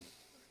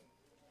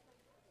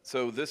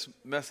So this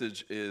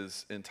message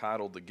is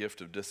entitled "The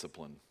Gift of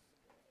Discipline,"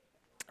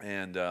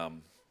 and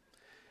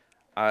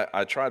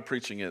I tried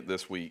preaching it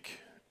this week,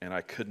 and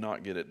I could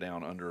not get it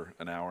down under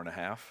an hour and a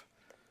half.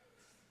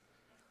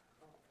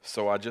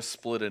 So I just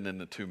split it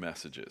into two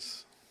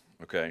messages.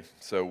 Okay,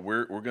 so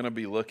we're going to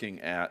be looking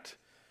at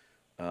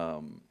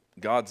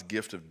God's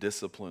gift of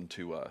discipline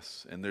to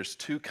us, and there's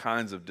two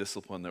kinds of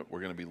discipline that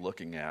we're going to be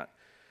looking at.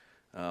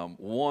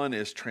 One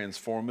is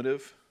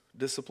transformative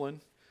discipline,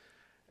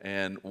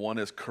 and one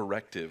is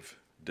corrective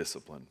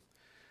discipline.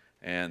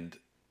 And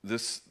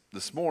this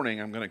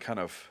morning, I'm going to kind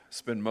of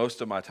spend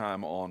most of my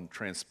time on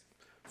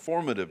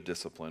transformative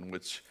discipline,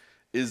 which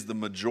is the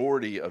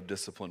majority of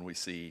discipline we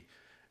see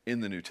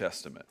in the New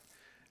Testament.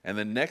 And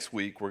then next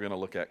week, we're going to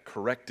look at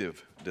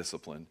corrective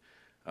discipline,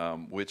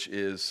 which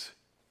is,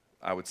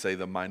 I would say,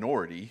 the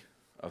minority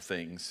of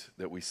things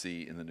that we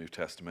see in the New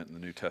Testament, in the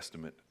New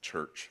Testament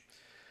church.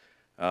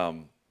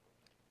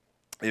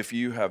 If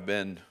you have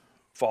been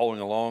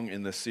following along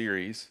in this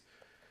series,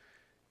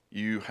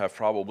 you have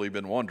probably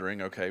been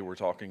wondering, okay, we're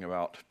talking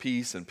about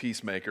peace and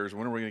peacemakers.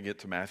 When are we going to get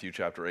to Matthew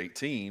chapter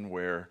 18,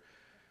 where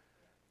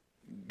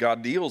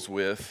God deals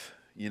with,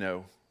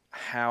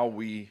 how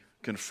we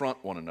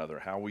confront one another,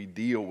 how we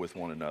deal with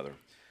one another,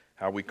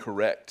 how we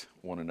correct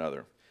one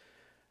another.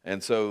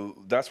 And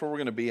so that's where we're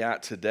going to be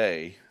at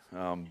today.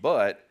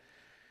 But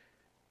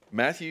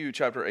Matthew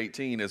chapter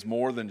 18 is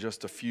more than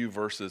just a few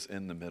verses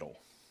in the middle.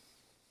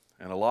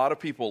 And a lot of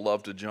people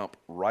love to jump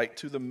right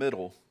to the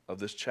middle of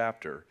this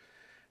chapter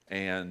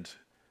and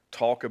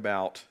talk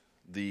about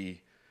the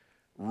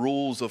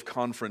rules of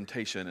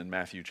confrontation in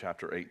Matthew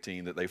chapter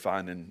 18 that they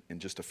find in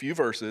just a few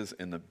verses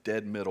in the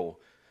dead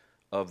middle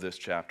of this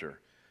chapter.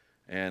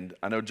 And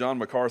I know John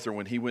MacArthur,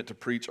 when he went to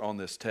preach on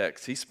this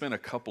text, he spent a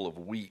couple of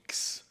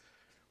weeks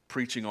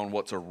preaching on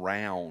what's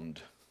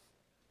around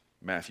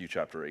Matthew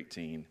chapter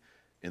 18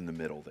 in the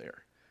middle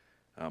there,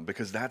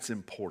 because that's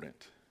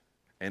important.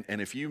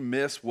 And if you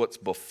miss what's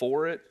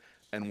before it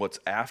and what's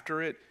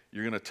after it,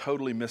 you're going to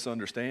totally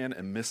misunderstand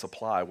and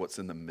misapply what's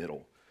in the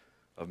middle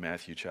of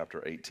Matthew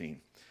chapter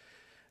 18.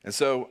 And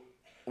so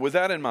with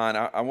that in mind,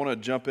 I want to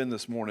jump in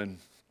this morning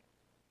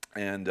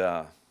and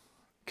kind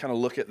of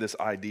look at this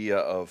idea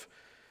of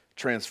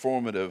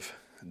transformative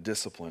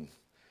discipline,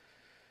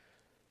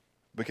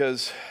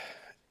 because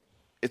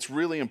it's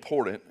really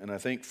important, and I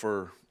think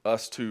for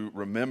us to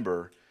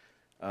remember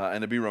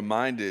and to be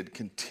reminded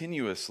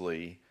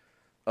continuously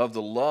of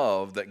the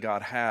love that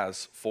God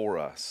has for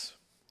us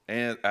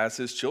and as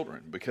his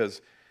children.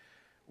 Because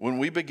when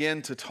we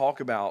begin to talk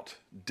about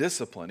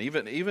discipline,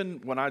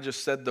 even when I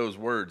just said those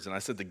words and I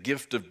said the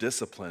gift of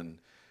discipline,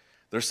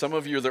 there's some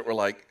of you that were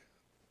like,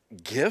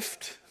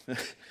 gift?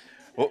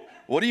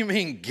 What do you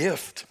mean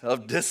gift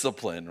of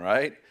discipline,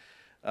 right?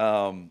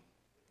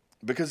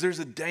 Because there's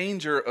a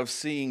danger of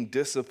seeing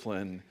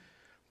discipline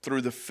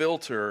through the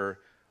filter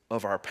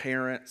of our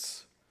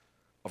parents,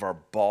 of our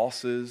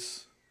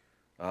bosses,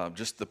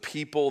 just the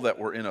people that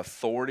were in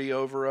authority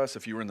over us.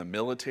 If you were in the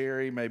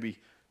military, maybe,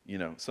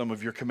 some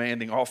of your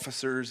commanding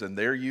officers and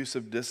their use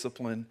of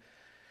discipline.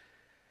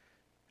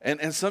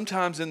 And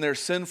sometimes in their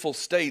sinful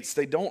states,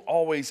 they don't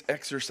always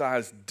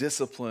exercise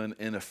discipline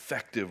in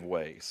effective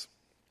ways.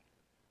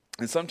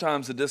 And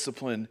sometimes the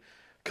discipline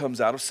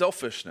comes out of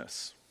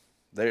selfishness.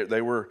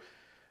 They were,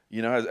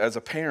 as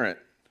a parent,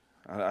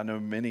 I know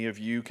many of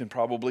you can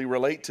probably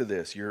relate to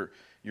this. You're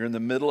in the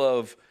middle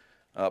of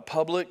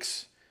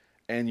Publix,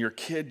 and your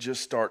kid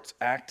just starts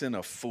acting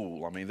a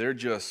fool. I mean, they're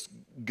just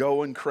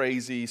going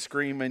crazy,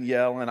 screaming,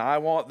 yelling, I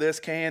want this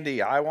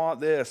candy, I want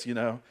this,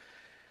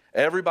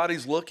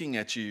 Everybody's looking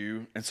at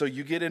you, and so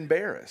you get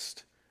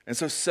embarrassed. And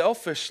so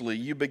selfishly,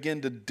 you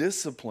begin to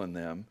discipline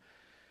them,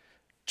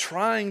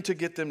 trying to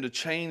get them to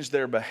change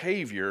their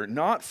behavior,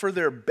 not for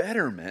their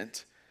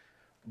betterment,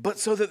 but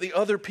so that the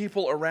other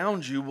people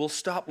around you will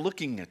stop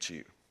looking at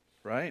you,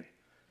 right?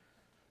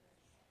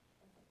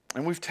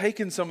 And we've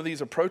taken some of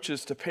these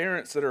approaches to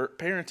parents that are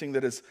parenting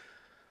that is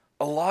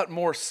a lot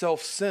more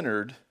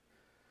self-centered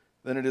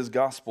than it is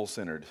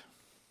gospel-centered.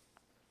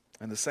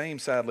 And the same,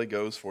 sadly,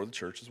 goes for the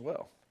church as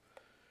well.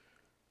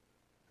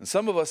 And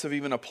some of us have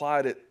even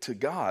applied it to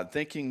God,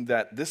 thinking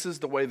that this is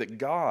the way that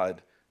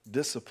God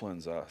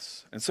disciplines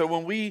us. And so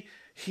when we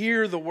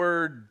hear the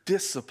word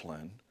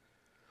discipline,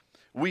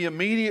 we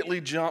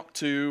immediately jump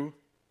to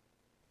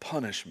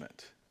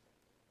punishment,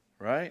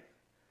 right?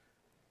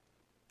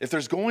 If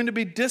there's going to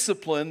be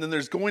discipline, then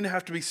there's going to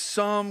have to be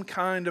some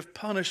kind of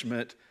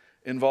punishment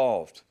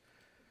involved.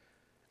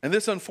 And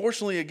this,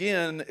 unfortunately,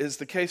 again, is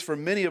the case for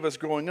many of us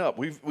growing up.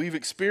 We've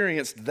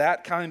experienced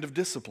that kind of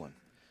discipline.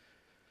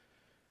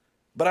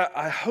 But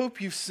I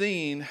hope you've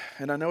seen,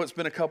 and I know it's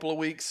been a couple of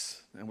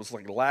weeks, it was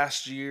like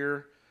last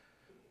year,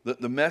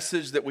 the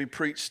message that we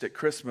preached at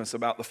Christmas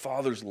about the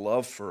Father's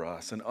love for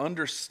us and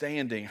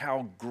understanding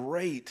how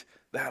great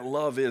that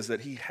love is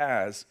that he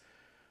has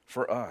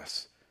for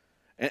us.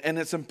 And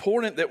it's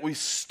important that we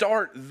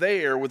start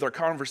there with our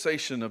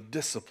conversation of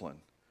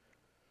discipline.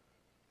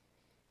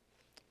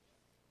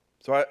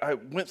 So I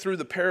went through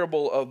the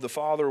parable of the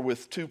father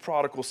with two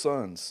prodigal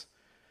sons.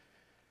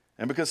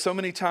 And because so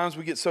many times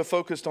we get so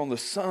focused on the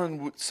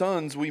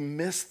sons, we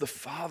miss the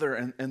father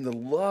and the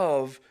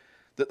love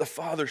that the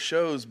father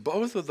shows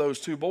both of those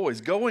two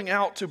boys, going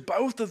out to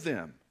both of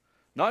them,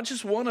 not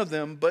just one of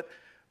them, but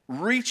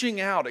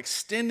reaching out,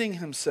 extending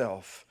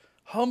himself,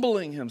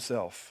 humbling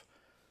himself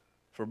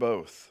for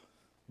both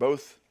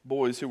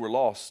boys who were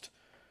lost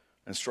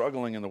and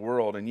struggling in the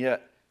world, and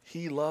yet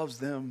he loves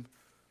them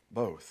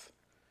both.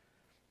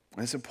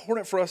 And it's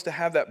important for us to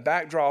have that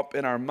backdrop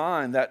in our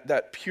mind,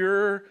 that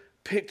pure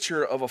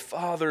picture of a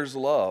father's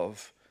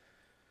love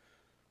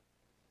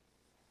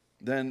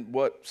than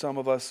what some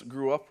of us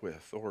grew up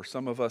with or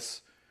some of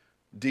us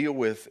deal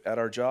with at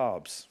our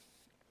jobs.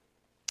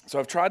 So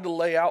I've tried to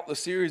lay out the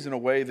series in a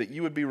way that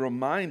you would be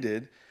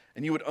reminded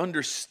and you would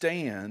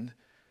understand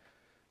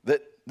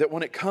that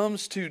when it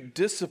comes to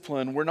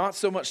discipline, we're not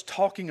so much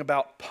talking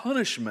about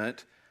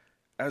punishment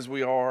as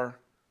we are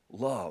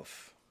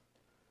love.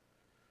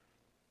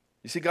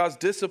 You see, God's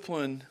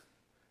discipline,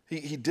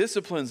 He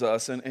disciplines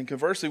us, and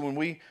conversely, when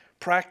we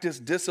practice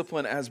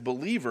discipline as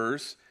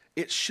believers,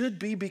 it should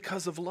be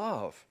because of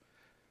love.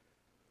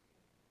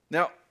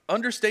 Now,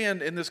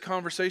 understand in this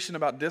conversation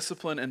about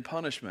discipline and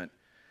punishment,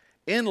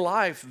 in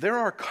life, there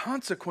are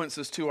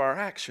consequences to our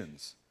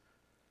actions.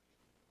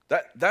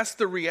 That's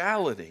the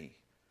reality.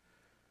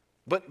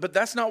 But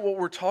that's not what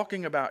we're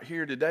talking about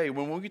here today.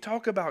 When we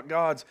talk about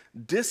God's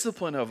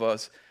discipline of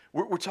us,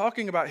 we're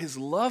talking about His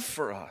love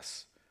for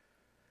us.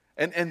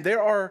 And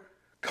there are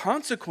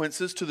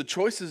consequences to the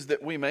choices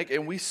that we make,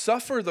 and we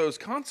suffer those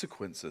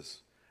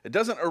consequences. It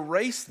doesn't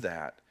erase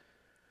that.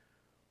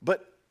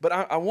 But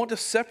I want to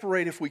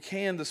separate, if we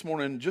can this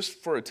morning,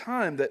 just for a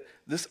time, that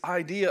this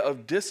idea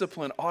of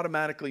discipline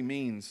automatically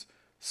means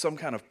some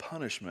kind of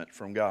punishment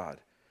from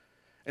God.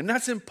 And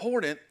that's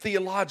important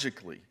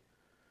theologically.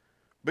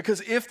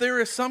 Because if there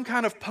is some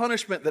kind of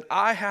punishment that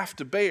I have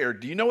to bear,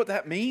 do you know what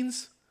that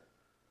means?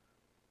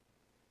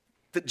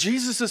 That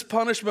Jesus'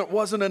 punishment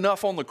wasn't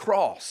enough on the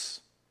cross.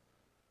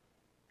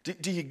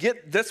 Do you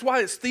get? That's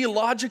why it's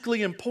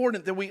theologically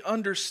important that we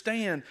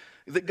understand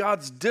that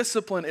God's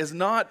discipline is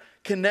not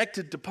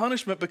connected to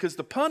punishment, because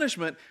the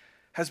punishment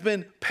has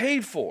been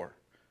paid for.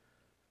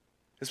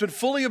 It's been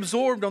fully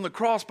absorbed on the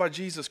cross by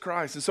Jesus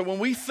Christ. And so when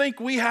we think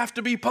we have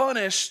to be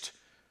punished,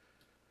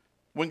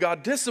 when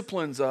God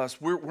disciplines us,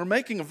 we're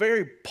making a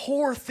very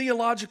poor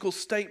theological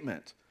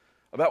statement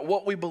about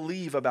what we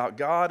believe about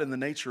God and the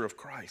nature of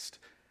Christ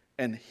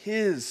and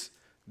His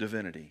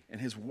divinity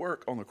and His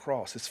work on the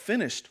cross, His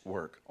finished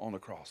work on the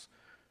cross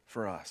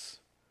for us.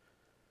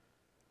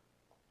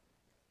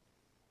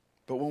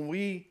 But when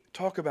we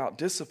talk about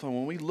discipline,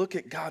 when we look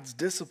at God's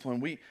discipline,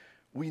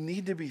 we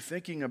need to be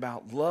thinking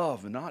about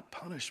love and not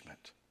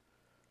punishment.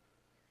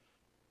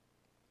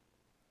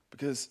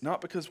 Not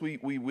because we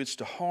wish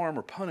to harm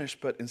or punish,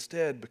 but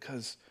instead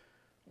because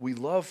we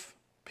love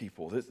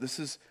people. This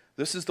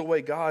is the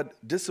way God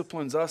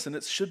disciplines us, and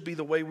it should be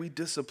the way we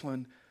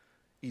discipline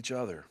each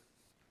other.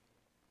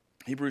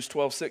 Hebrews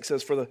 12:6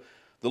 says, "For the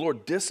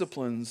Lord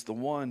disciplines the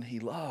one He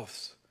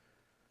loves."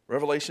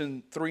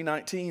 Revelation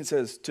 3:19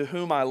 says, "To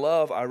whom I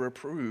love, I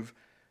reprove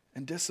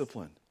and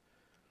discipline."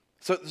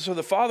 So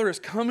the Father is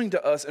coming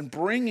to us and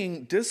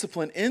bringing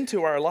discipline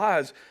into our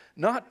lives,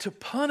 not to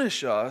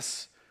punish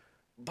us,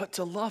 but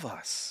to love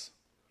us,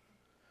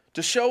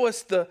 to show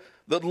us the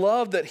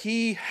love that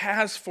He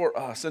has for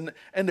us, and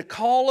to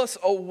call us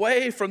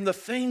away from the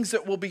things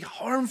that will be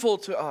harmful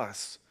to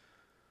us,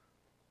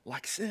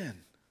 like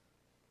sin,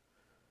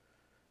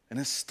 and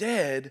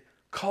instead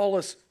call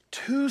us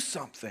to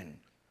something.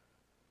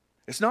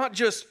 It's not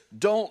just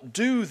don't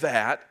do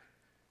that,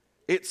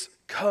 it's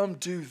come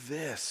do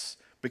this,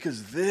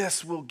 because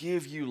this will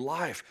give you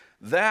life.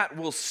 That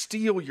will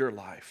steal your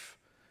life.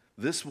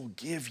 This will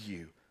give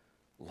you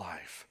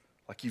life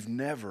like you've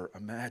never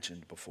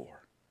imagined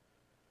before.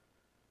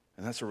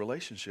 And that's a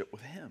relationship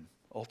with Him,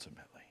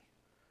 ultimately.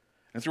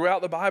 And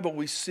throughout the Bible,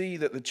 we see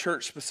that the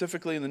church,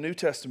 specifically in the New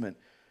Testament,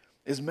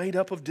 is made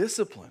up of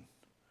discipline.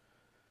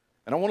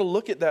 And I want to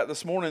look at that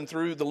this morning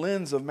through the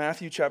lens of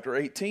Matthew chapter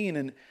 18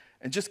 and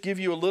just give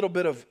you a little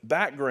bit of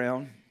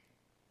background.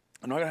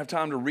 I'm not going to have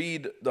time to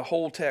read the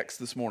whole text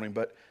this morning,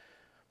 but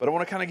I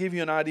want to kind of give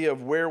you an idea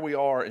of where we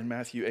are in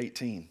Matthew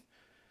 18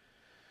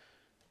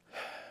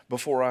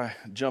 before I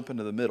jump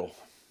into the middle.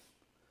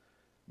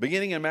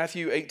 Beginning in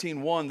Matthew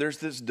 18:1, there's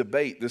this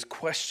debate, this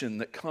question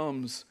that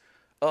comes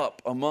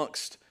up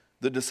amongst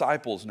the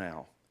disciples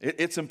now.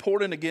 It's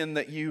important, again,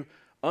 that you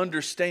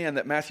understand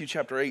that Matthew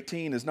chapter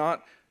 18 is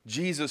not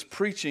Jesus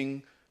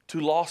preaching to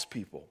lost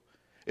people.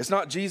 It's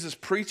not Jesus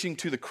preaching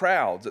to the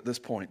crowds at this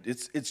point.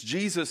 It's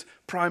Jesus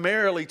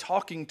primarily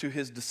talking to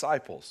His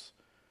disciples.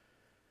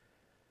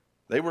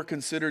 They were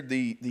considered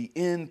the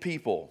end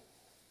people,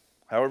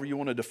 however you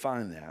want to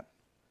define that.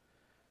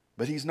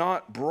 But He's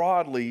not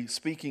broadly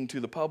speaking to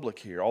the public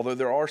here, although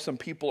there are some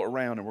people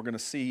around, and we're going to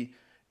see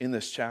in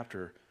this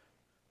chapter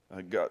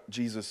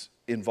Jesus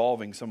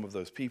involving some of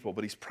those people.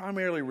 But He's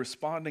primarily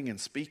responding and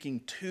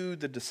speaking to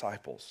the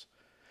disciples.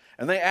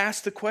 And they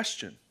asked the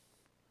question,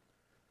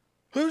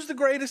 who's the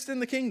greatest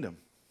in the kingdom?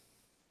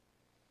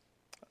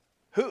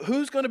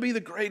 Who's going to be the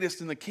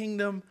greatest in the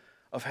kingdom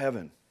of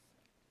heaven?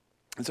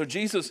 And so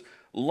Jesus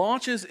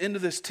launches into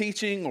this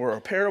teaching or a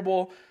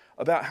parable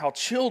about how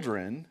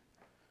children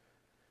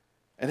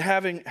and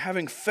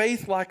having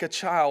faith like a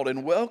child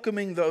and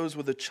welcoming those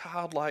with a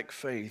childlike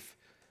faith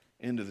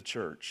into the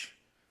church.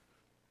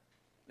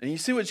 And you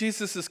see what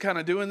Jesus is kind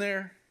of doing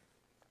there?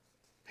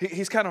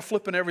 He's kind of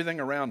flipping everything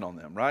around on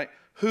them, right?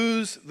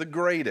 Who's the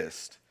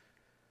greatest?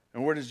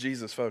 And where does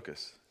Jesus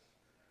focus?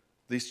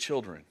 These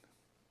children.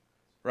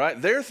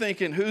 Right? They're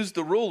thinking, who's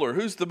the ruler?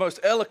 Who's the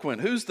most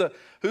eloquent? Who's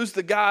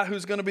the guy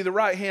who's going to be the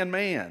right-hand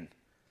man?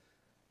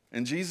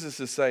 And Jesus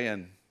is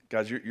saying,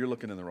 guys, you're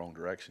looking in the wrong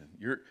direction.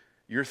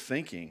 You're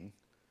thinking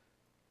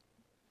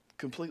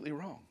completely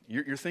wrong.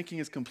 Your thinking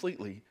is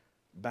completely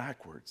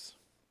backwards.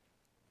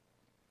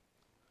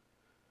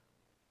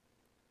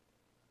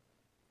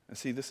 And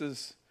see, this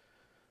is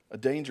a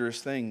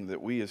dangerous thing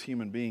that we as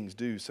human beings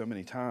do so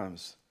many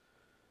times.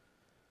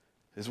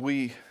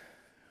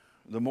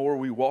 The more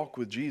we walk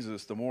with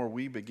Jesus, the more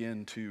we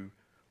begin to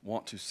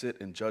want to sit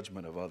in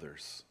judgment of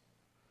others.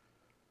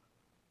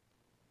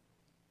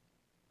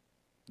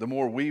 The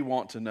more we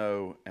want to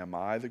know, am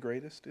I the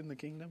greatest in the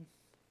kingdom?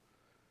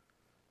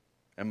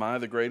 Am I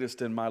the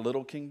greatest in my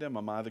little kingdom?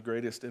 Am I the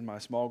greatest in my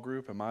small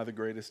group? Am I the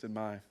greatest in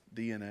my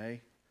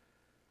DNA?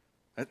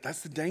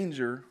 That's the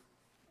danger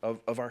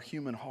of our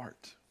human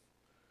heart.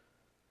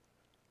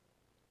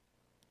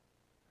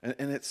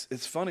 And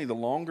it's funny, the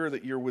longer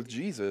that you're with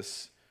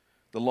Jesus,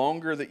 the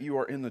longer that you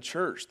are in the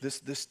church,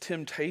 this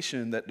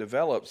temptation that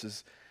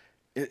develops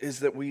is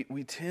that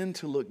we tend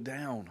to look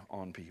down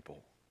on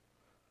people.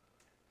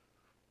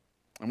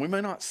 And we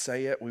may not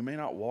say it, we may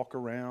not walk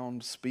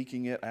around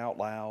speaking it out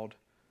loud,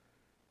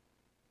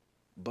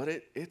 but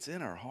it's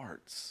in our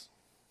hearts.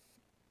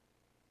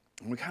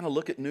 And we kind of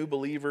look at new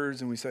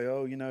believers and we say,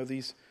 oh,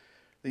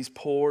 these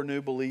poor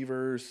new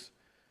believers.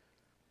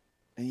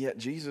 And yet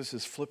Jesus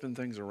is flipping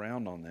things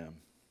around on them,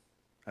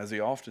 as he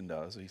often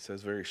does. He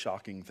says very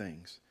shocking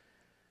things.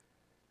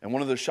 And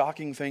one of the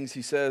shocking things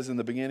he says in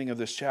the beginning of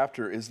this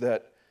chapter is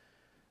that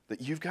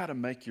you've got to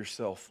make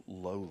yourself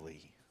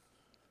lowly.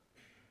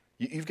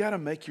 You've got to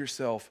make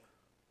yourself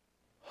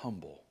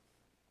humble,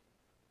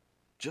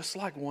 just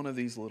like one of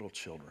these little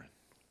children.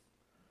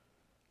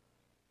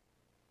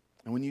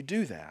 And when you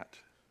do that,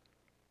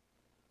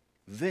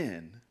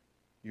 then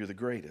you're the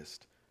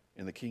greatest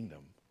in the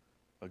kingdom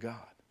of God.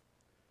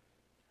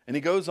 And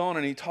he goes on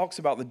and he talks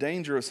about the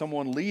danger of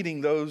someone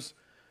leading those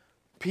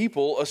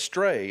people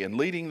astray and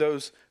leading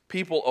those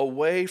people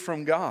away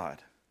from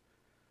God.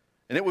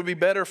 And it would be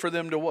better for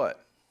them to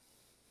what?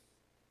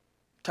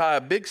 Tie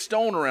a big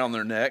stone around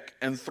their neck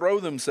and throw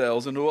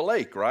themselves into a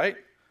lake, right?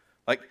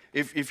 Like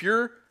if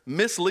you're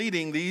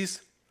misleading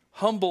these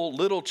humble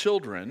little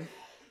children,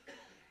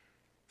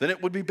 then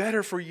it would be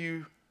better for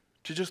you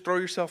to just throw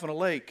yourself in a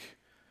lake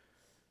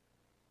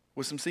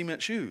with some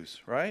cement shoes,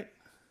 right?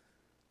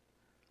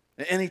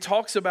 And he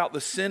talks about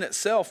the sin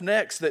itself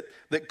next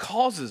that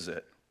causes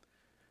it.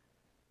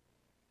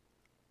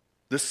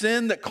 The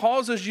sin that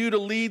causes you to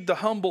lead the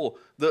humble,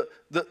 the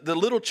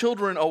little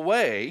children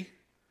away.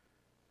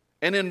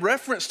 And in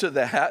reference to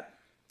that,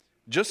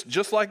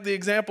 just like the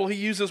example he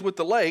uses with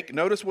the lake,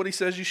 notice what he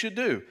says you should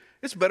do.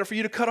 It's better for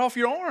you to cut off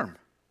your arm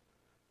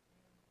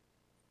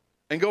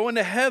and go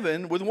into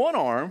heaven with one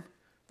arm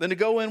than to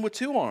go in with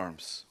two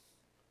arms.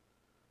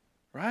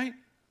 Right?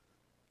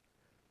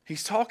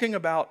 He's talking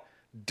about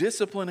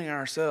disciplining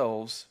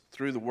ourselves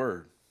through the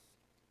word.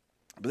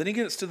 But then he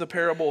gets to the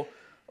parable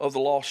of the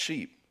lost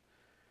sheep.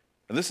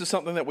 And this is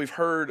something that we've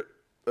heard,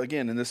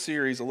 again, in this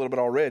series a little bit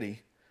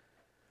already.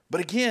 But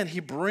again,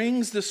 he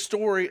brings the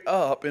story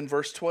up in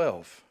verse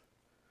 12.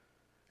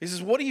 He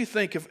says, what do you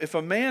think if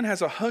a man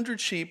has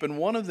 100 sheep and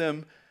one of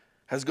them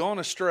has gone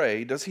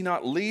astray, does he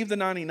not leave the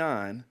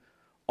 99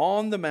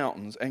 on the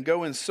mountains and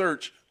go in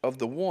search of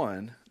the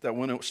one that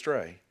went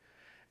astray?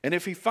 And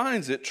if he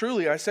finds it,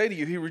 truly I say to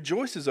you, he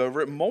rejoices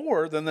over it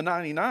more than the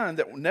 99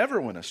 that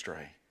never went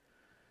astray.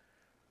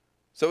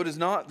 So it is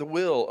not the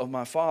will of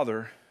my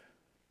Father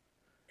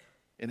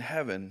in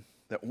heaven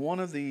that one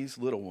of these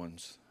little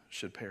ones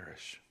should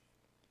perish.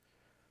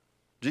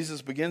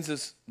 Jesus begins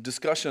this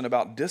discussion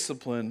about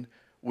discipline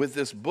with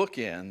this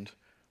bookend,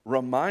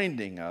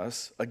 reminding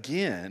us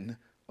again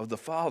of the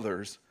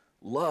Father's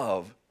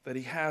love that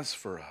he has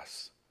for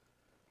us.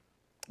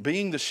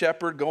 Being the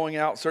shepherd, going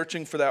out,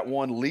 searching for that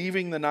one,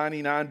 leaving the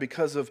 99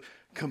 because of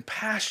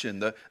compassion,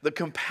 the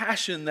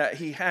compassion that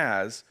he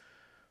has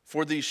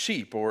for these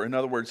sheep, or in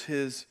other words,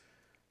 his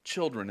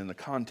children, in the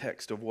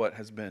context of what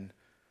has been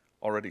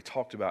already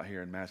talked about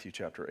here in Matthew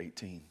chapter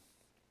 18.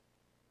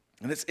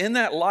 And it's in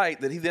that light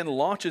that he then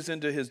launches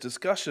into his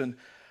discussion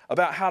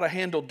about how to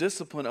handle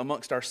discipline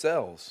amongst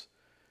ourselves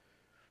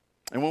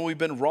and when we've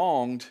been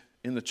wronged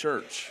in the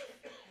church.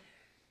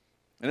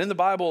 And in the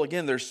Bible,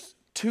 again, there's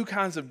two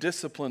kinds of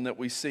discipline that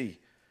we see.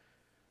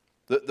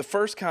 The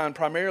first kind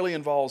primarily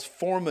involves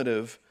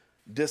formative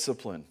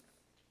discipline.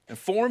 And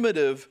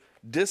formative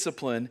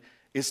discipline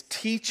is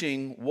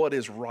teaching what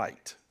is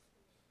right.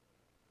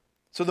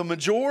 So the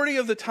majority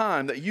of the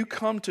time that you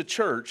come to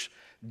church,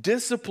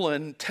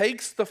 discipline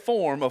takes the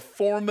form of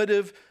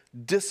formative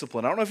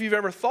discipline. I don't know if you've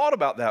ever thought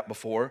about that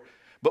before,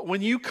 but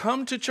when you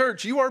come to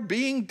church, you are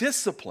being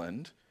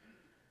disciplined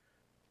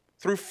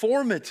through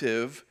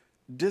formative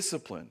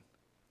discipline.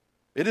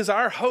 It is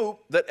our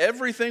hope that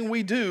everything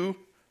we do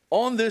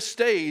on this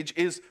stage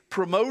is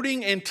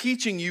promoting and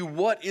teaching you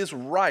what is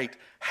right,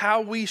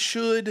 how we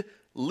should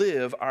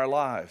live our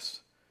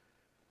lives.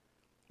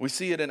 We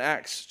see it in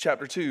Acts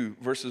chapter 2,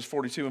 verses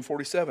 42 and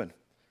 47.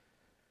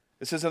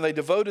 It says, "And they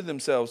devoted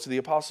themselves to the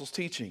apostles'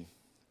 teaching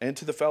and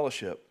to the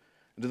fellowship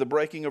and to the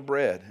breaking of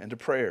bread and to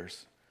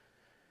prayers.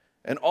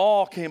 And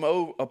awe came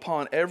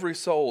upon every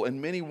soul,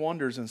 and many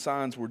wonders and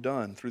signs were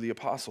done through the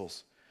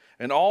apostles.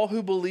 And all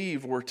who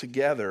believed were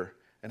together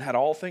and had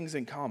all things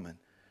in common.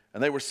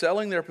 And they were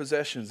selling their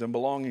possessions and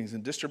belongings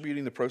and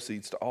distributing the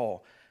proceeds to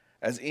all,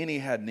 as any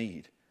had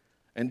need.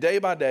 And day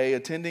by day,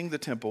 attending the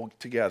temple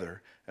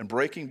together and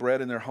breaking bread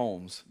in their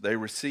homes, they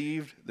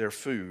received their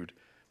food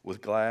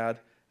with glad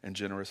and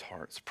generous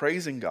hearts,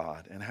 praising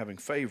God and having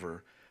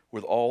favor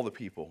with all the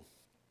people.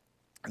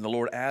 And the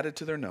Lord added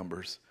to their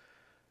numbers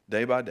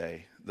day by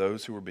day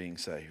those who were being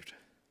saved."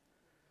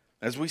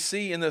 As we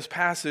see in this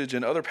passage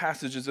and other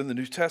passages in the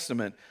New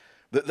Testament,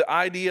 the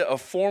idea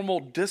of formal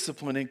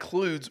discipline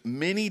includes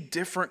many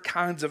different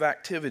kinds of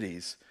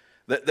activities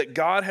that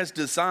God has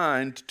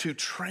designed to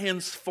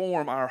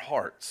transform our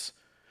hearts,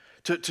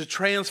 to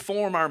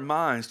transform our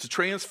minds, to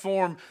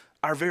transform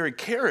our very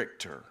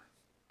character.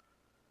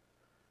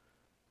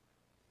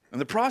 And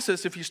the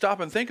process, if you stop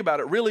and think about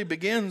it, really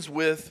begins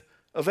with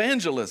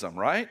evangelism,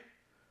 right?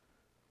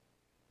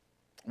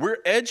 We're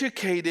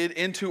educated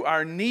into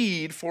our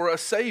need for a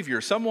Savior.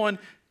 Someone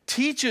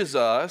teaches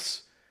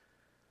us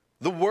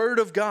the Word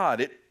of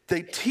God.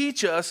 They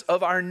teach us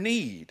of our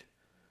need.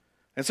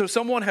 And so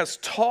someone has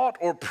taught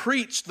or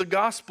preached the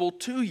gospel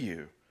to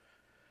you.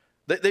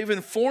 They've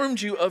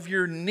informed you of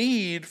your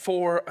need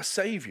for a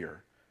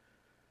Savior.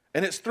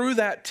 And it's through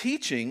that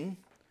teaching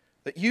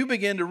that you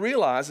begin to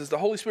realize, as the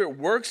Holy Spirit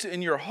works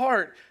in your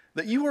heart,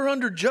 that you are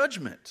under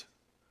judgment.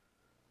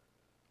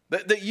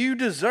 That you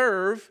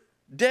deserve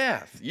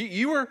death.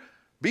 You were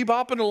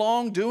bebopping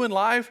along, doing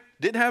life,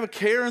 didn't have a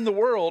care in the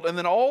world, and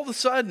then all of a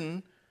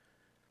sudden,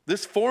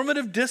 this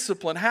formative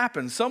discipline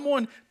happens.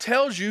 Someone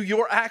tells you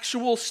your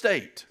actual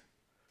state.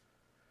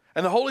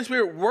 And the Holy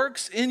Spirit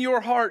works in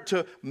your heart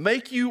to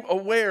make you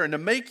aware and to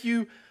make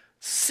you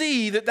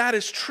see that that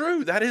is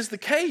true. That is the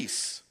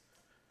case.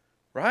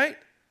 Right?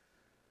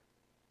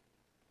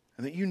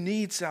 And that you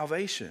need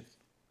salvation.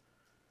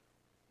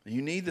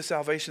 You need the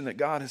salvation that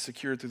God has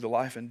secured through the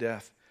life and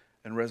death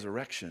and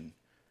resurrection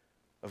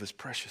of His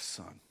precious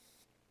Son.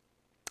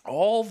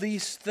 All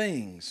these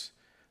things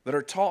that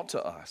are taught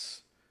to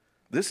us,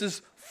 this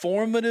is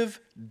formative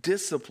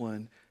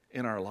discipline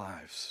in our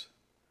lives.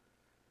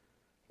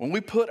 When we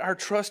put our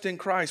trust in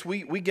Christ,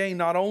 we gain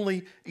not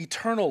only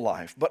eternal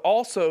life, but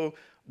also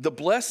the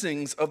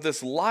blessings of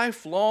this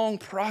lifelong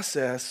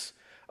process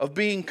of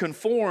being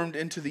conformed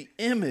into the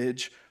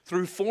image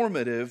through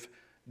formative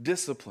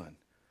discipline.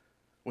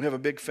 We have a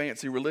big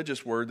fancy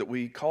religious word that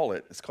we call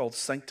it. It's called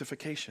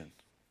sanctification.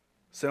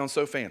 Sounds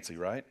so fancy,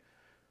 right?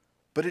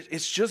 But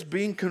it's just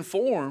being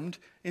conformed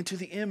into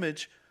the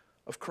image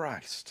of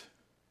Christ.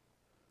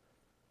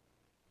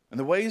 And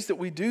the ways that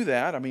we do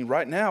that, I mean,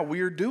 right now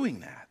we are doing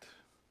that.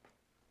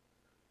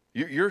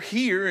 You're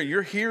here and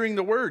you're hearing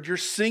the word. You're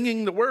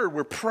singing the word.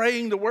 We're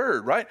praying the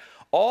word, right?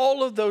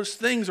 All of those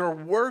things are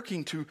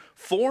working to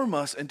form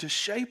us and to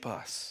shape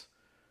us.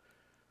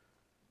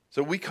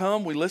 So we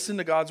come, we listen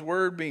to God's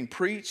word being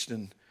preached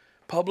and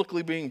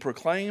publicly being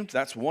proclaimed.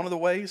 That's one of the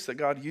ways that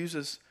God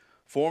uses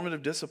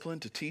formative discipline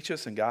to teach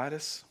us and guide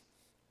us.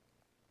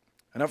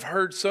 And I've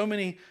heard so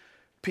many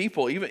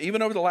people,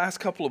 even over the last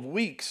couple of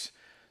weeks,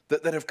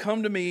 that have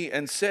come to me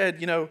and said,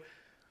 you know,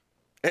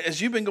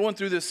 as you've been going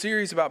through this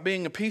series about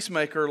being a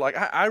peacemaker, like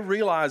I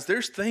realize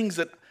there's things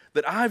that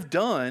I've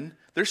done,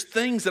 there's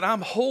things that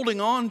I'm holding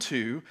on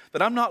to,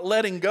 that I'm not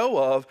letting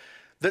go of,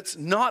 that's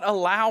not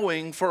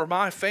allowing for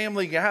my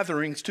family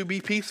gatherings to be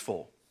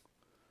peaceful.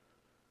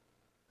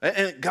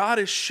 And God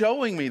is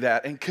showing me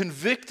that and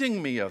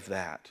convicting me of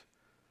that.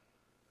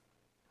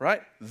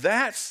 Right?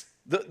 That's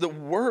the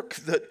work,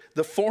 that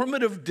the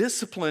formative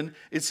discipline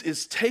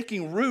is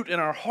taking root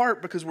in our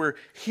heart because we're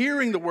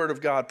hearing the word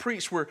of God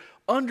preached. We're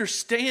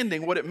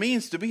understanding what it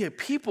means to be a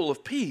people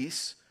of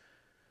peace.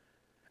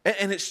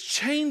 And it's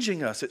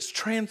changing us. It's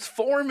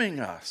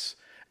transforming us.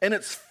 And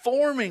it's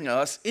forming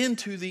us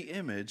into the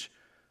image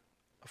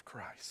of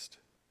Christ.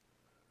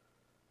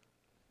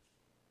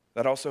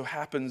 That also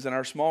happens in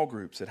our small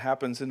groups. It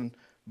happens in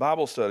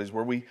Bible studies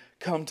where we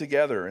come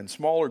together in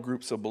smaller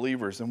groups of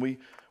believers and we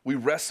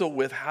wrestle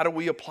with how do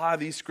we apply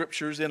these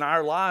scriptures in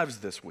our lives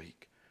this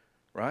week,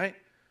 right?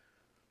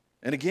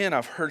 And again,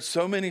 I've heard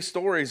so many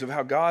stories of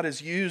how God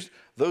has used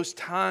those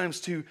times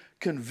to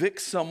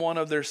convict someone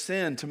of their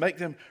sin, to make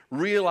them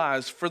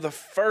realize for the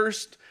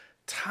first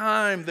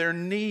time, their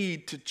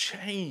need to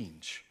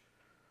change.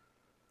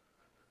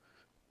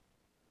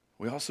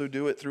 We also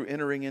do it through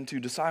entering into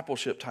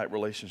discipleship type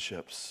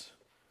relationships.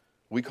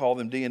 We call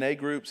them DNA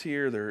groups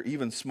here. They're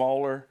even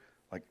smaller,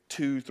 like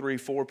 2, 3,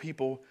 4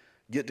 people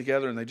get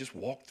together and they just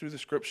walk through the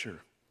scripture.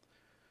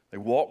 They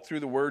walk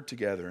through the word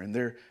together and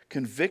they're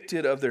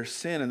convicted of their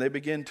sin and they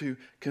begin to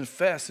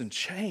confess and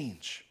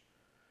change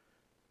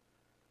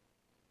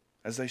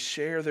as they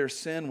share their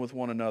sin with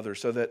one another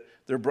so that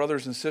their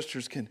brothers and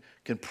sisters can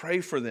pray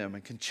for them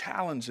and can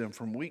challenge them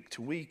from week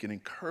to week and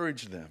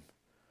encourage them.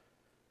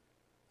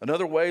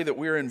 Another way that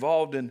we're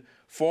involved in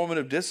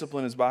formative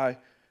discipline is by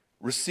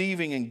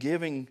receiving and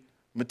giving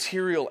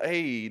material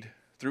aid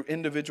through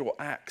individual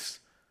acts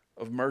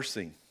of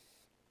mercy.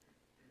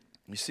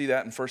 You see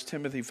that in 1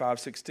 Timothy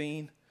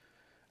 5:16,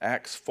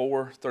 Acts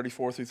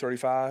 4:34 through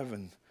 35,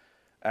 and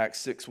Acts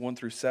 6:1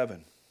 through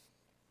 7.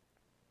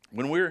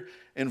 When we're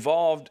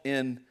involved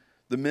in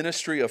the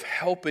ministry of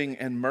helping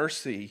and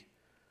mercy,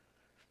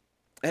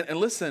 and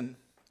listen,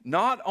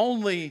 not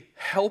only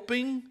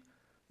helping,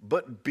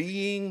 but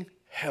being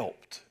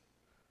helped.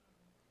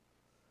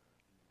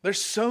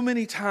 There's so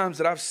many times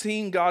that I've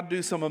seen God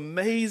do some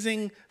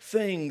amazing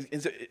things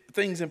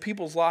in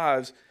people's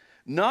lives,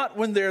 not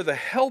when they're the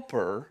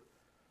helper,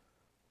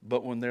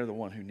 but when they're the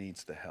one who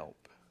needs the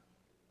help.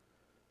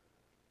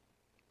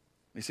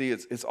 You see,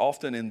 it's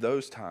often in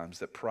those times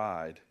that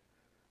pride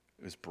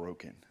is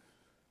broken.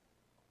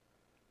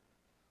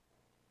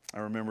 I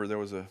remember there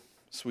was a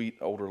sweet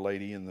older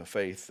lady in the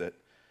faith that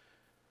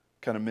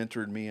kind of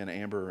mentored me and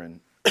Amber,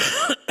 and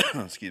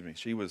excuse me,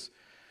 she was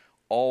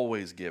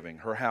always giving.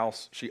 Her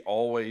house, she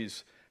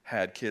always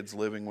had kids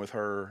living with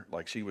her.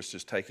 Like, she was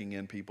just taking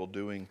in people,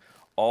 doing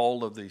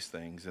all of these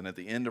things. And at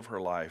the end of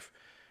her life,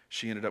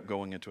 she ended up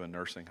going into a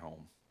nursing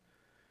home.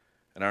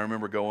 And I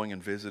remember going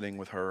and visiting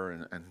with her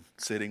and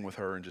sitting with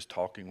her and just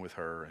talking with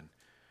her. And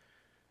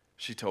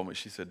she told me,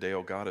 she said,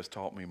 "Dale, God has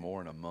taught me more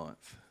in a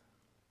month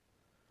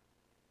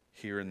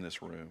here in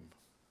this room,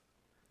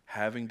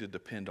 having to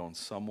depend on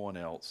someone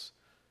else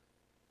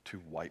to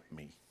wipe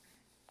me."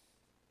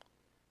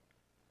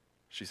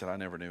 She said, "I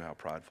never knew how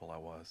prideful I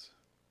was."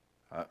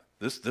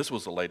 This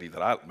was a lady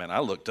that I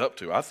looked up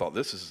to. I thought,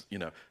 this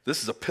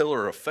is a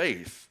pillar of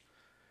faith.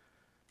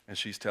 And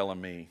she's telling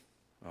me,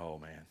 "Oh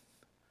man,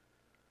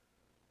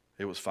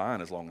 it was fine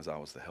as long as I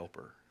was the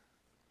helper.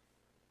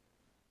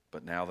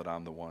 But now that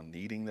I'm the one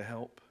needing the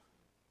help,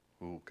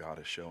 God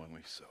is showing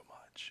me so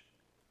much."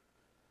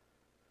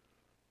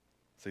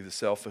 See, the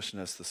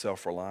selfishness, the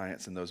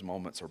self-reliance in those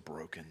moments are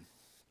broken.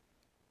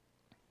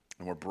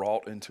 And we're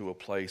brought into a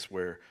place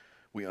where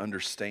we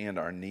understand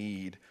our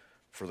need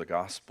for the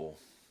gospel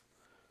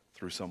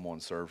through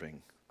someone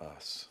serving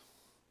us.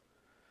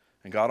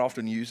 And God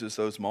often uses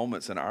those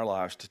moments in our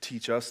lives to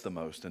teach us the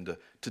most and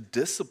to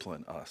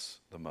discipline us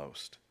the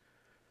most.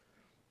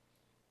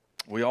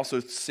 We also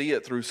see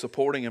it through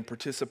supporting and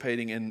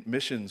participating in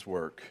missions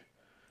work,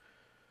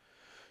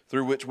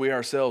 through which we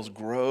ourselves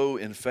grow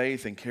in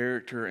faith and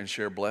character and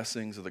share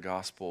blessings of the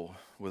gospel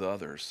with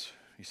others.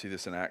 You see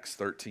this in Acts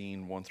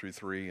 13:1 through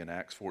 3, and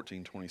Acts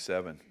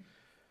 14:27.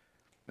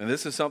 And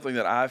this is something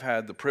that I've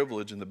had the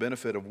privilege and the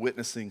benefit of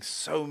witnessing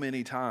so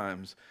many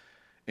times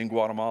in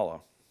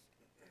Guatemala.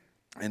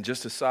 And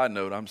just a side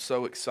note, I'm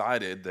so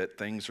excited that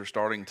things are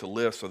starting to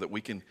lift so that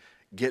we can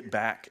get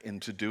back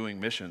into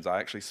doing missions. I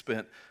actually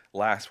spent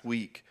last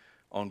week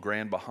on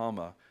Grand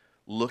Bahama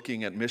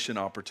looking at mission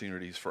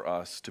opportunities for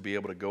us to be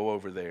able to go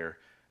over there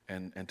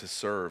and to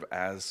serve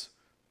as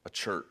a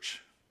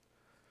church.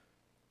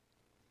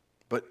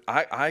 But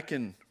I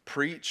can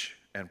preach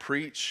and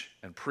preach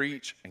and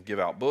preach and give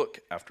out book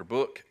after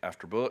book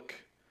after book.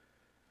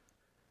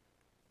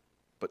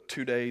 But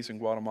 2 days in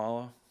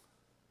Guatemala,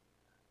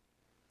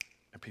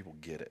 and people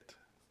get it.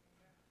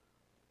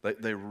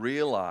 They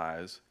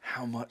realize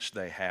how much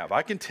they have.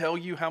 I can tell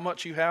you how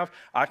much you have.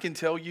 I can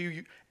tell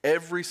you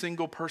every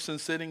single person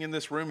sitting in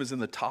this room is in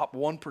the top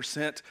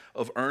 1%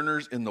 of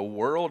earners in the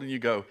world. And you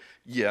go,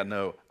 "Yeah,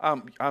 no,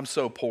 I'm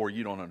so poor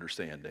you don't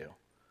understand, Dale."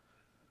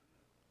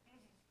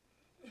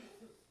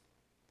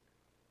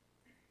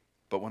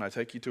 But when I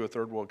take you to a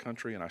third world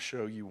country and I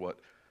show you what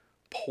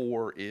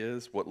poor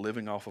is, what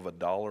living off of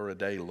 $1 a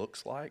day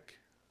looks like,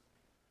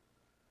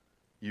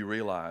 you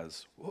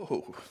realize,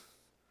 whoa,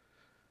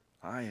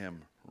 I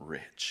am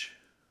rich.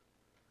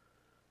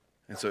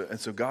 And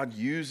so God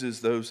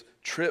uses those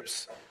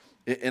trips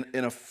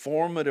in a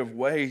formative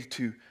way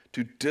to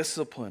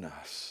discipline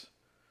us.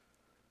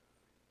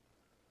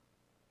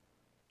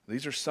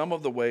 These are some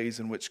of the ways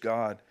in which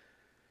God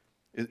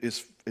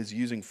is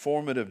using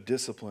formative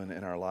discipline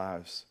in our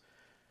lives.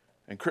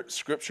 And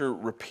Scripture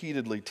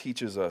repeatedly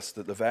teaches us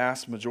that the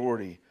vast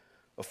majority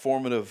of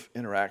formative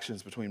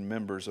interactions between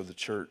members of the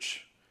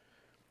church,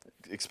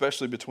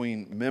 especially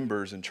between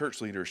members and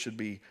church leaders, should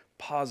be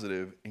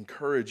positive,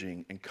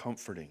 encouraging, and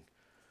comforting.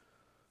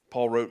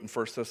 Paul wrote in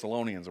 1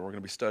 Thessalonians, and we're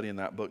going to be studying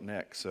that book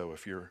next. So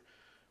if you're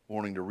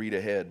wanting to read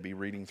ahead, be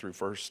reading through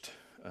 1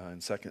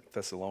 and 2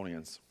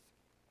 Thessalonians.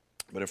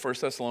 But in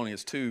 1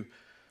 Thessalonians 2,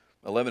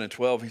 11 and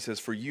 12, he says,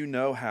 "For you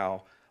know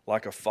how,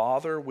 like a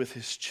father with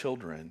his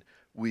children,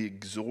 we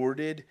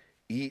exhorted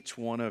each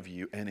one of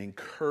you and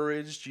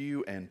encouraged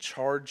you and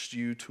charged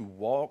you to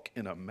walk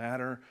in a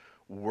manner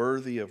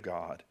worthy of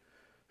God,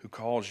 who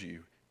calls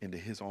you into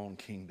his own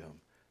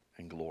kingdom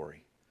and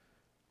glory."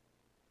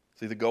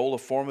 See, the goal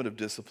of formative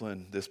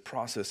discipline, this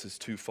process is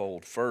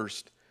twofold.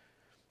 First,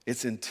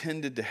 it's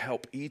intended to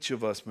help each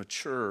of us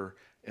mature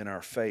in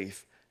our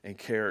faith and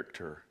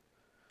character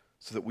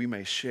so that we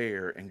may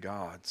share in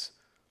God's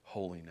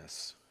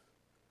holiness.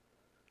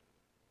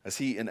 As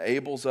he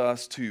enables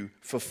us to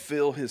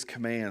fulfill his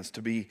commands,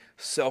 to be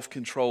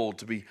self-controlled,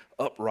 to be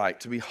upright,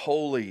 to be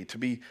holy, to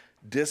be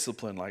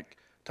disciplined, like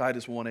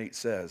Titus 1:8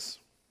 says.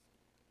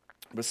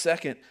 But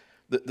second,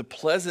 the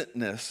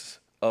pleasantness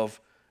of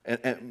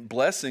and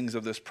blessings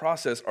of this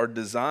process are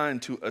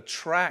designed to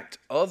attract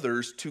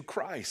others to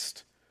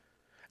Christ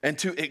and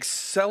to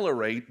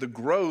accelerate the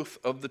growth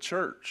of the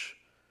church.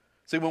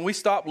 See, when we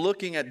stop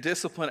looking at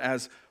discipline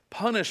as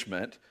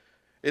punishment,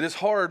 it is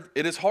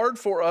hard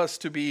for us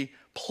to be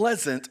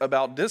pleasant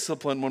about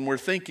discipline when we're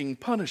thinking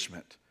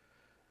punishment,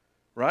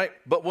 right?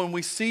 But when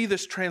we see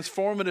this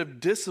transformative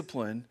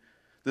discipline,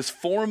 this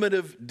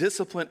formative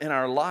discipline in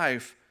our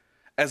life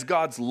as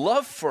God's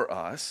love for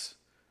us,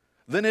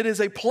 then it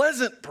is a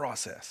pleasant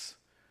process.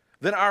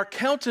 Then our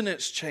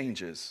countenance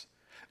changes.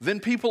 Then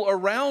people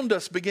around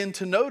us begin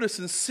to notice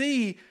and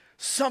see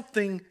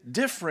something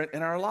different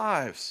in our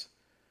lives.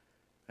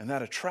 And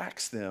that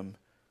attracts them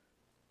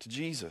to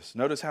Jesus.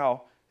 Notice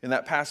how in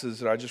that passage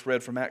that I just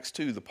read from Acts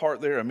 2, the part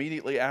there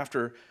immediately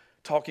after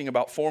talking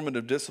about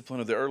formative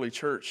discipline of the early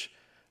church,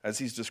 as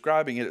he's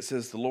describing it, it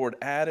says, "The Lord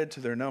added to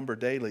their number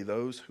daily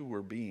those who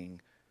were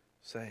being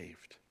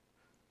saved."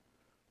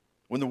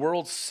 When the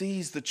world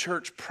sees the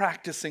church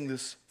practicing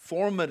this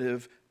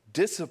formative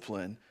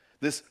discipline,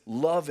 this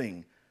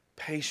loving,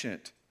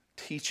 patient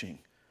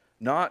teaching,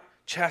 not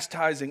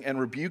chastising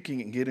and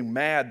rebuking and getting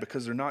mad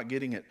because they're not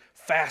getting it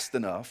fast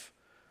enough,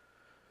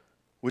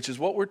 which is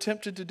what we're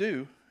tempted to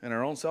do in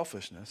our own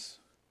selfishness.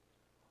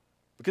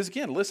 Because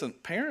again, listen,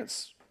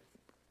 pastors,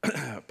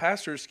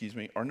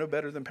 are no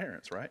better than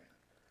parents, right?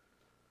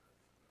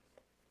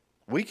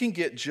 We can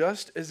get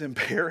just as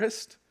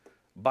embarrassed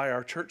by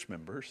our church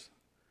members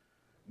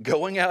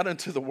going out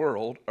into the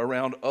world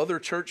around other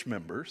church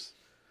members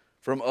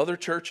from other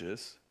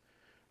churches,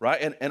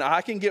 right? And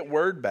I can get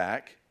word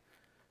back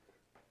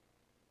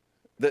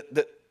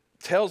that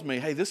tells me,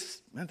 hey,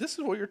 this is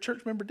what your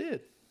church member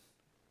did.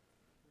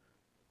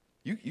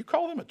 You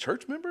call them a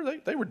church member?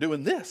 They were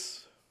doing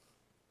this.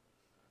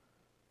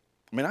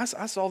 I mean, I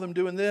saw them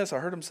doing this. I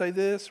heard them say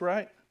this,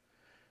 right?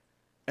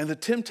 And the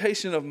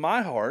temptation of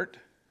my heart,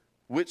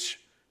 which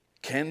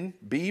can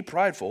be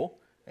prideful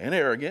and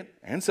arrogant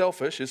and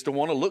selfish, is to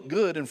want to look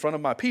good in front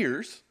of my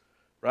peers,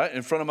 right?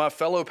 In front of my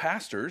fellow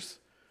pastors.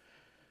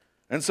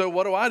 And so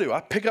what do?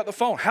 I pick up the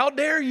phone. How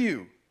dare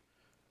you?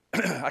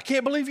 I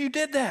can't believe you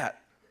did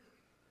that.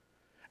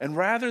 And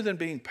rather than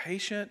being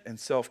patient and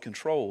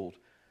self-controlled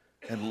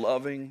and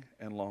loving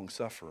and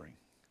long-suffering,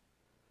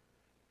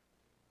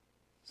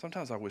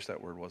 sometimes I wish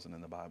that word wasn't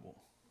in the Bible.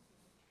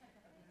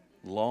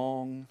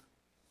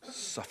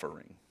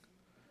 Long-suffering.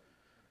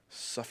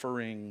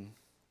 Suffering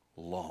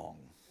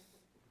long.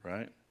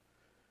 Right?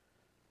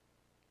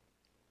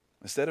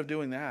 Instead of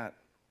doing that,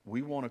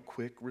 we want a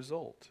quick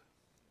result.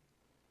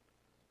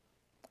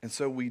 And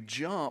so we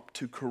jump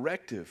to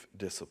corrective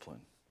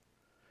discipline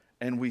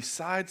and we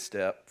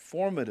sidestep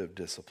formative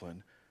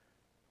discipline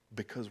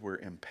because we're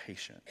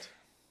impatient.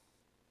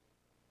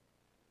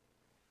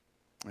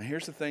 And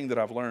here's the thing that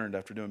I've learned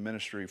after doing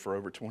ministry for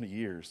over 20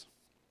 years.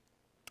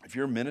 If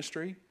your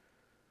ministry,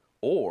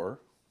 or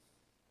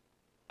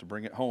to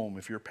bring it home,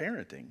 if you're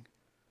parenting,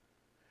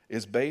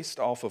 is based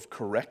off of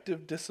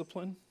corrective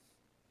discipline,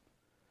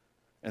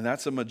 and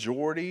that's a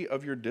majority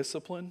of your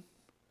discipline,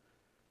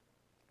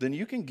 then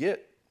you can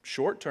get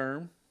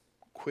short-term,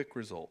 quick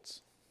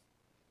results.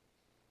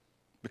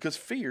 Because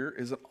fear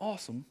is an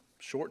awesome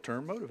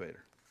short-term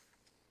motivator.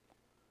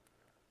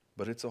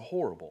 But it's a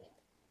horrible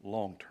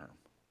long-term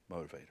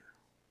motivator.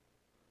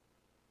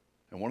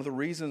 And one of the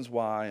reasons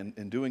why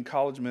in doing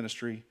college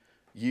ministry,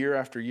 year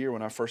after year,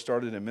 when I first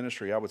started in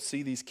ministry, I would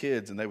see these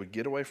kids and they would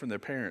get away from their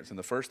parents, and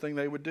the first thing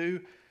they would do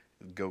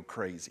is go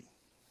crazy.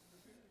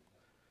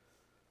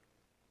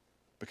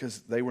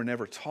 Because they were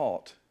never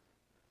taught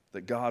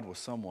that God was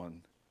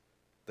someone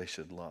they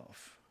should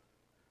love.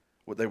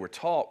 What they were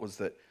taught was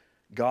that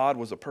God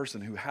was a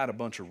person who had a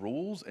bunch of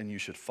rules and you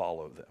should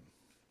follow them.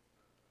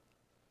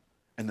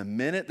 And the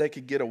minute they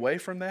could get away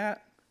from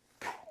that,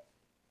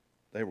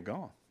 they were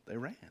gone. They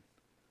ran.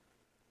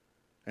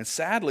 And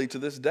sadly, to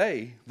this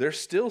day, there's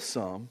still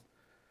some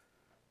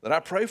that I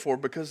pray for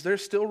because they're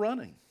still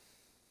running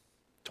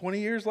 20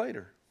 years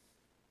later.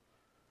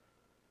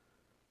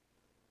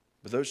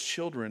 But those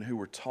children who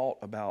were taught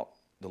about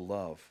the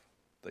love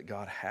that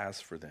God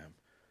has for them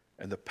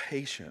and the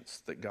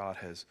patience that God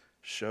has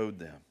showed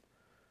them,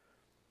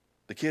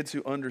 the kids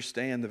who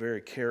understand the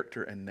very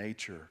character and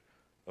nature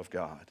of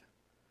God,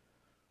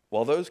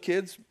 while those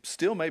kids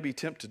still may be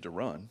tempted to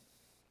run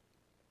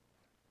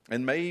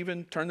and may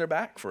even turn their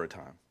back for a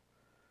time,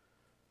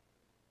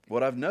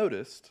 what I've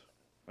noticed,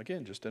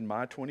 again, just in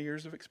my 20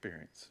 years of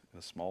experience in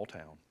a small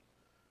town,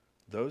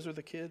 those are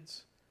the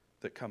kids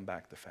that come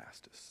back the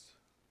fastest.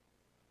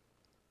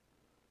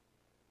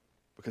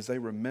 Because they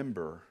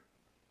remember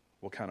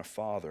what kind of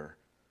father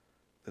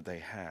that they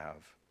have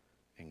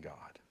in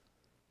God.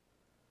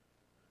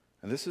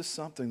 And this is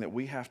something that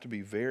we have to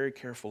be very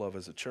careful of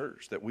as a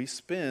church, that we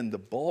spend the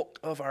bulk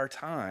of our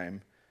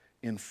time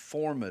in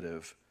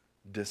formative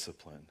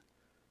discipline,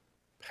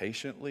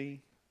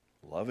 patiently,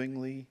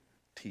 lovingly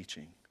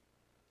teaching,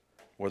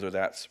 whether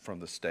that's from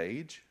the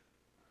stage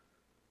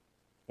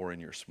or in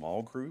your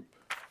small group.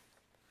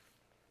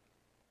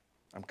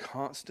 I'm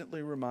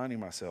constantly reminding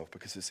myself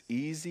because it's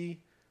easy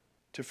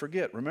to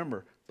forget.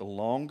 Remember, the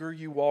longer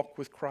you walk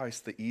with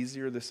Christ, the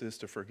easier this is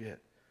to forget.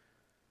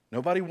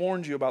 Nobody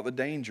warned you about the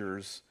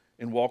dangers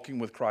in walking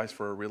with Christ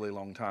for a really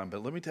long time,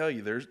 but let me tell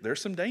you,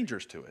 there's some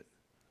dangers to it.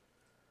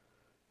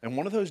 And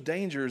one of those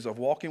dangers of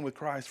walking with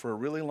Christ for a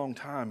really long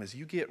time is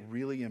you get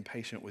really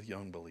impatient with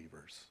young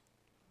believers.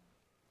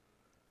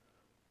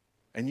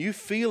 And you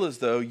feel as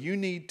though you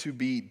need to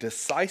be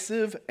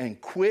decisive and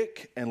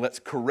quick, and let's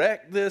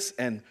correct this,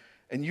 and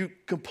you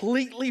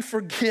completely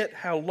forget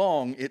how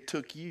long it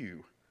took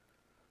you.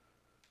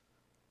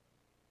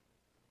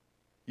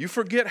 You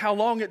forget how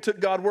long it took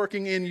God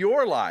working in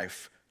your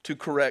life to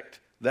correct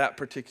that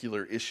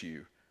particular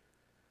issue.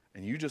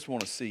 And you just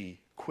want to see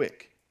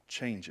quick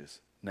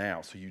changes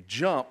now. So you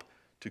jump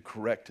to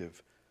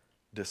corrective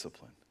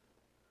discipline.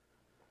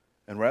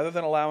 And rather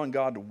than allowing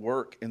God to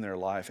work in their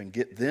life and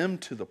get them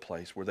to the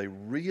place where they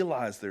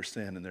realize their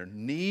sin and their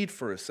need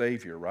for a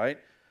Savior, right?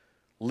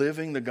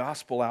 Living the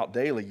gospel out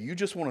daily, you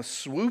just want to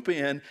swoop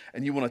in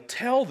and you want to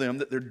tell them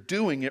that they're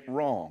doing it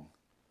wrong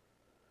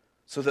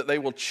so that they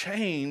will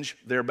change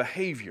their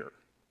behavior.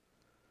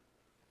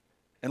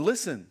 And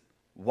listen,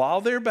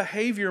 while their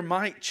behavior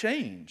might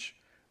change,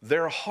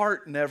 their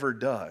heart never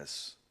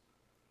does.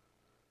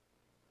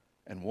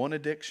 And one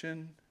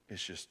addiction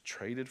is just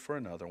traded for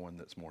another one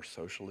that's more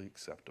socially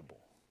acceptable.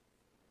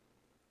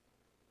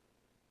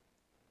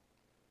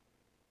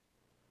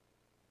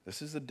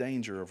 This is the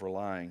danger of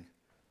relying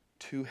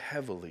too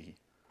heavily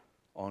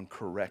on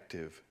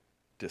corrective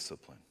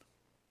discipline.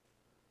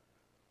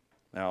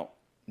 Now,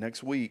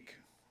 next week,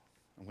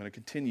 I'm going to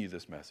continue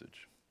this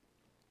message.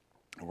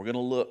 And we're going to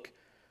look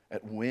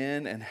at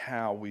when and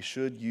how we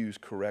should use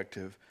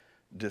corrective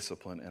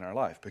discipline in our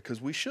life,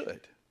 because we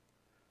should.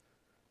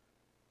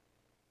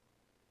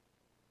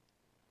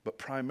 But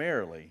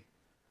primarily,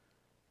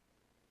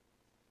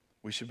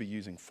 we should be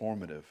using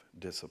formative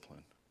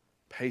discipline,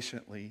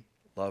 patiently,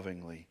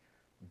 lovingly,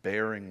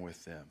 bearing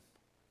with them,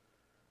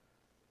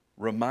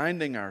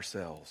 reminding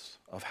ourselves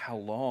of how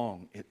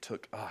long it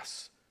took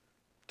us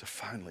to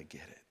finally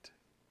get it.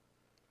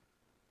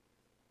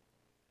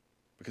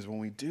 Because when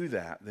we do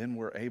that, then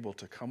we're able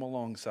to come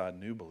alongside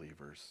new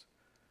believers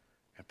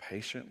and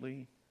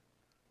patiently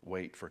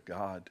wait for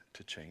God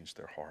to change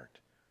their heart,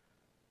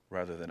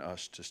 rather than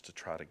us just to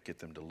try to get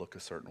them to look a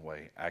certain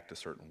way, act a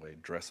certain way,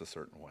 dress a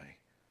certain way,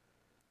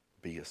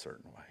 be a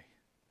certain way.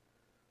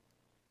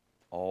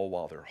 All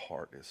while their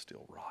heart is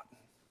still rotten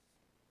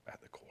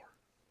at the core.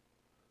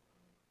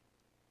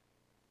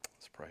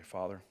 Let's pray.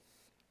 Father,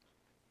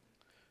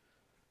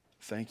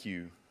 thank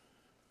you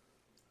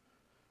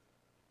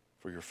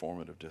for your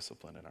formative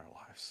discipline in our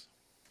lives.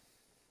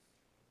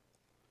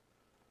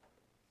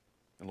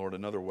 And Lord,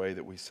 another way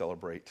that we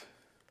celebrate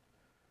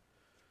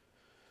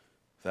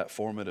that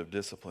formative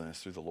discipline is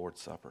through the Lord's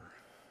Supper.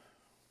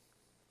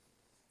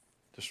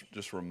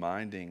 Just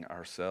reminding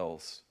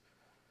ourselves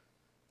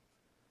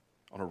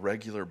on a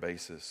regular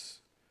basis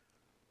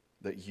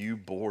that you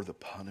bore the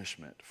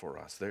punishment for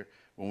us.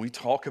 When we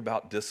talk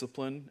about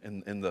discipline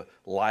in the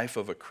life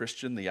of a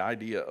Christian, the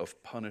idea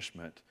of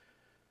punishment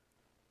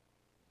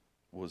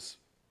was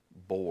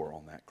bore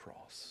on that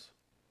cross.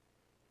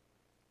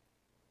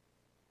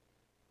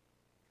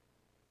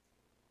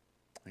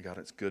 And God,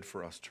 it's good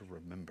for us to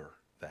remember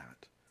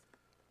that,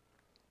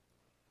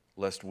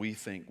 lest we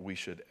think we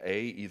should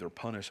either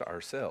punish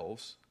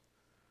ourselves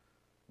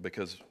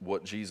because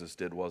what Jesus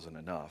did wasn't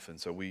enough,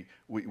 and so we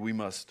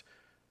must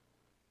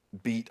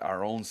beat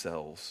our own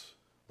selves,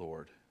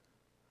 Lord.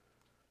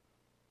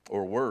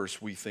 Or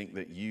worse, we think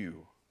that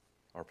you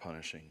are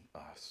punishing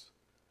us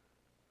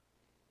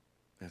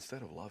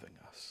instead of loving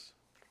us.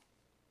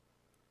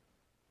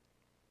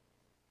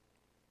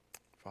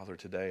 Father,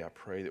 today I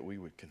pray that we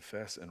would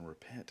confess and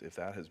repent if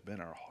that has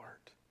been our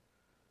heart.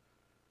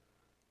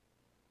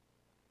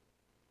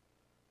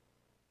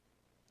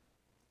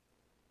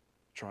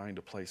 Trying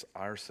to place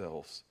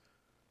ourselves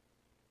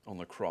on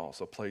the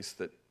cross, a place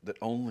that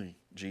only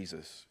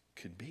Jesus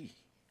could be.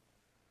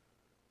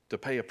 To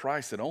pay a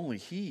price that only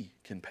He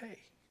can pay.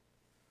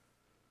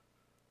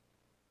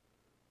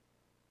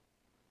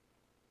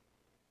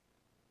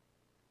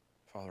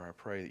 Father, I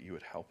pray that you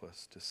would help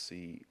us to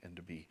see and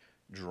to be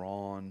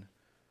drawn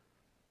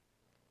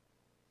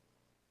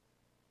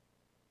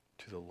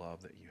to the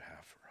love that you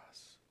have for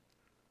us.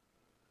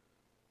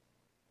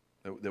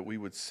 That we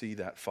would see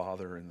that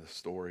father in the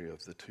story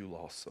of the two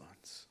lost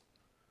sons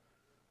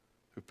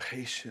who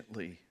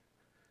patiently,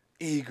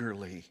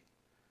 eagerly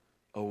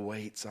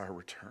awaits our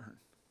return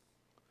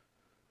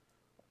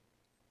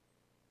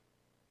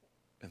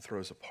and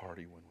throws a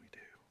party when we do.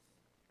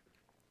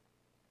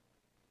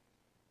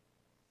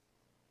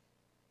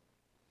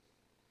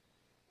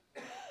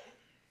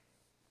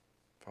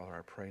 Father,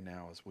 I pray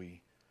now as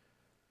we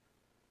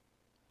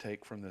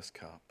take from this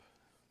cup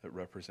that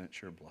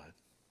represents your blood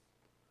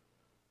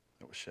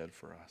that was shed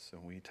for us,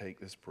 and we take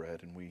this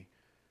bread and we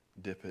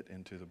dip it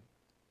into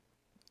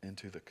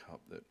the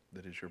cup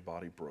that is your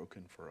body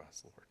broken for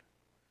us, Lord,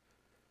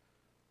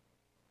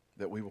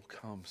 that we will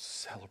come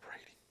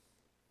celebrating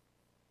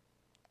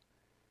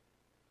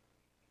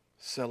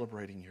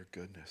your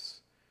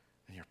goodness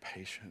and your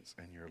patience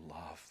and your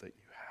love that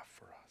you have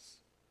for us.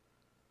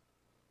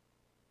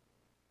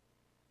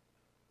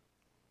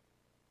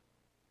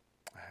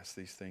 I ask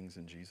these things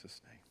in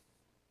Jesus' name.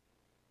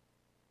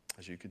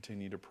 As you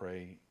continue to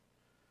pray,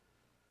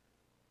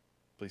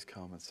 please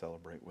come and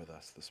celebrate with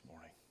us this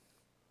morning,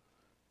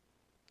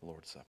 the Lord's Supper.